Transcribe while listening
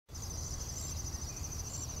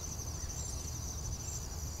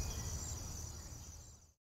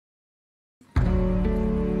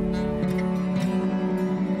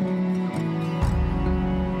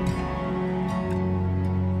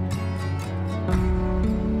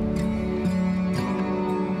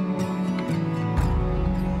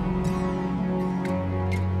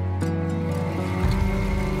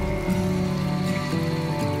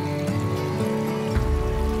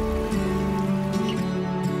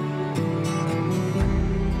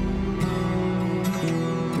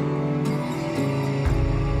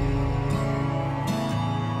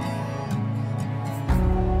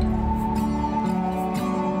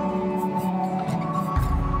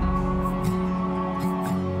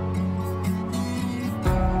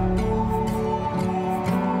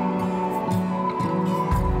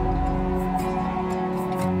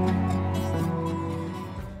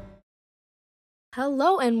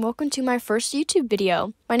Hello and welcome to my first YouTube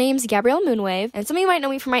video. My name's 𝐎𝐲𝐿𝐿𝐿, and some of you might know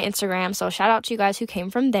me from my Instagram, so shout out to you guys who came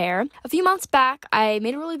from there. A few months back, I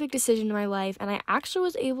made a really big decision in my life, and I actually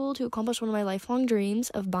was able to accomplish one of my lifelong dreams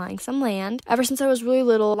of buying some land. Ever since I was really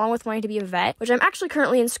little, along with wanting to be a vet, which I'm actually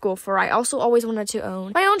currently in school for, I also always wanted to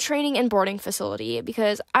own my own training and boarding facility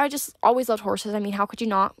because I just always loved horses. I mean, how could you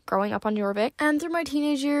not, growing up on 𝘕𝑉𝑘? And through my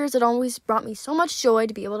teenage years, it always brought me so much joy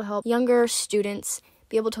to be able to help younger students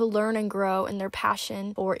be able to learn and grow in their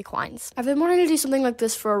passion for equines. I've been wanting to do something like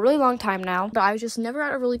this for a really long time now, but I was just never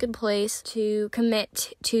at a really good place to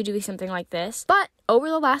commit to doing something like this. But over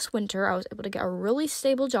the last winter, I was able to get a really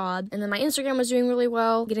stable job, and then my Instagram was doing really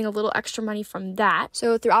well, getting a little extra money from that.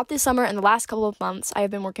 So throughout this summer and the last couple of months, I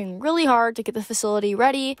have been working really hard to get the facility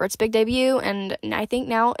ready for its big debut, and I think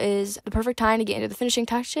now is the perfect time to get into the finishing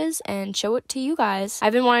touches and show it to you guys.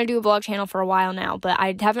 I've been wanting to do a vlog channel for a while now, but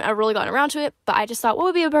I haven't really gotten around to it, but I just thought, what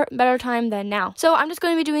would be a better time than now? So I'm just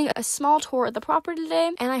going to be doing a small tour of the property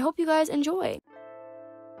today, and I hope you guys enjoy.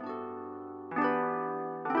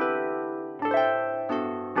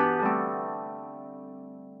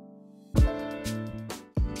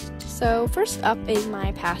 So first up is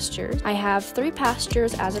my pastures. I have 3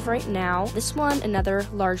 pastures as of right now. This one, another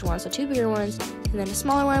large one, so 2 bigger ones, and then a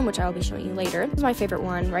smaller one, which I'll be showing you later. This is my favorite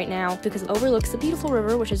one right now because it overlooks the beautiful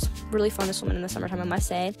river, which is really fun to swim in the summertime, I must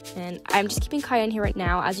say. And I'm just keeping Kaya in here right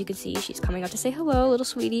now. As you can see, she's coming up to say hello, little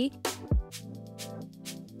sweetie.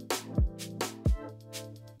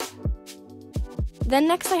 Then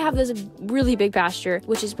next I have this really big pasture,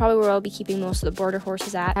 which is probably where I'll be keeping most of the border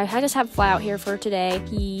horses at. I just have Fly out here for today.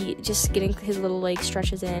 He just getting his little leg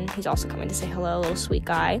stretches in. He's also coming to say hello, little sweet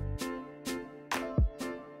guy.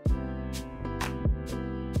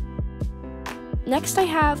 Next I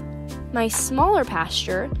have my smaller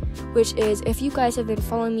pasture, which is, if you guys have been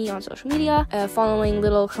following me on social media, following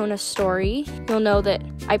little Kona's story, you'll know that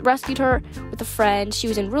I rescued her with a friend. She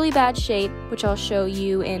was in really bad shape, which I'll show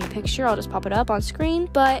you in a picture. I'll just pop it up on screen.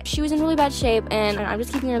 But she was in really bad shape, and I'm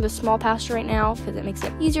just keeping her in the small pasture right now because it makes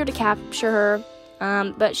it easier to capture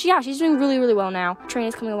her. But she's doing really, really well now. Training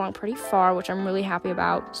is coming along pretty far, which I'm really happy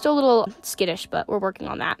about. Still a little skittish, but we're working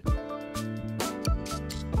on that.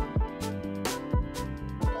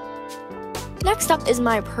 Next up is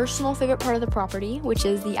my personal favorite part of the property, which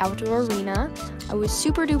is the outdoor arena. I was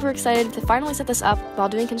super duper excited to finally set this up while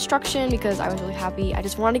doing construction because I was really happy. I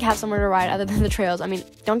just wanted to have somewhere to ride other than the trails. I mean,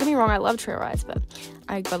 don't get me wrong, I love trail rides, but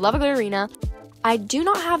I love a good arena. I do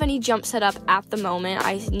not have any jump set up at the moment.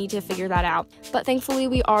 I need to figure that out. But thankfully,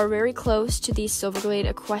 we are very close to the 𝘕𝑉𝑒𝑘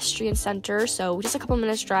Equestrian Center, so just a couple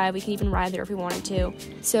minutes drive. We can even ride there if we wanted to.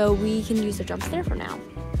 So we can use the jumps there for now.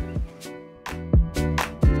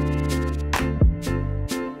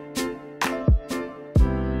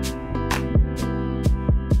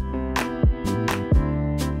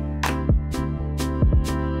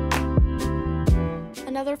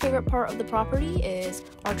 Another favorite part of the property is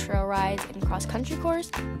our trail rides and cross-country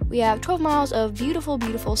course. We have 12 miles of beautiful,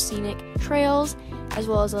 beautiful scenic trails, as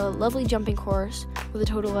well as a lovely jumping course with a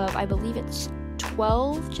total of, I believe it's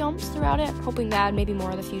 12 jumps throughout it. Hoping to add maybe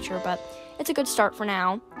more in the future, but it's a good start for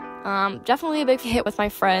now. Definitely a big hit with my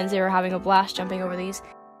friends. They were having a blast jumping over these.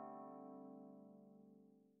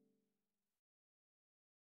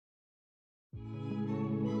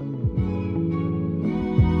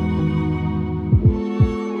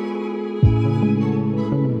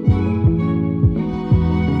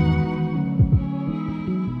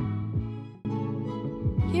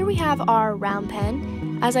 Here we have our round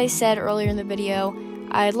pen. As I said earlier in the video,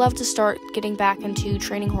 I'd love to start getting back into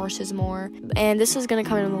training horses more, and this is going to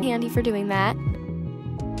come in handy for doing that.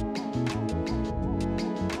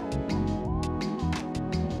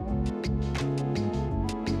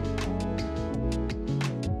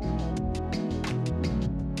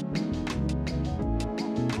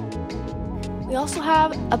 We also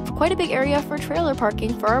have quite a big area for trailer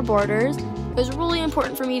parking for our boarders. It was really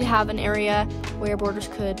important for me to have an area where boarders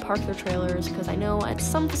could park their trailers because I know at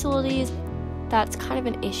some facilities that's kind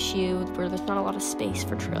of an issue where there's not a lot of space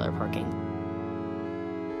for trailer parking.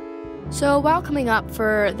 So while coming up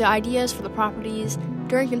for the ideas for the properties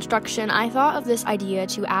during construction, I thought of this idea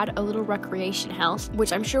to add a little recreation house,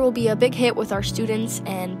 which I'm sure will be a big hit with our students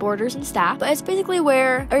and boarders and staff. But it's basically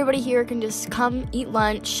where everybody here can just come, eat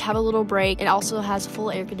lunch, have a little break. It also has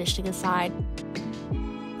full air conditioning inside.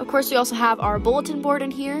 Of course, we also have our bulletin board in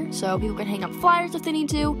here, so people can hang up flyers if they need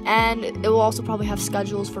to, and it will also probably have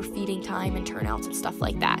schedules for feeding time and turnouts and stuff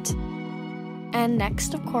like that. And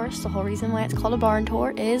next, of course, the whole reason why it's called a barn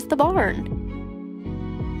tour is the barn.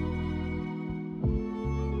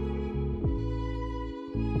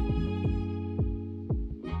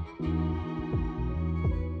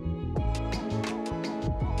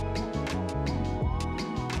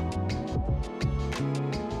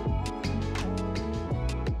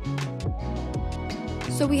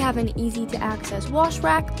 So we have an easy to access wash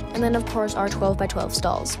rack, and then of course our 12 by 12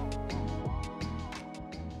 stalls.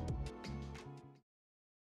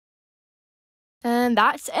 And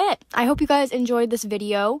that's it. I hope you guys enjoyed this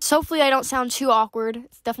video. So hopefully I don't sound too awkward.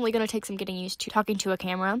 It's definitely going to take some getting used to talking to a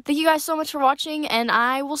camera. Thank you guys so much for watching, and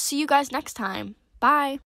I will see you guys next time.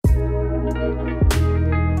 Bye.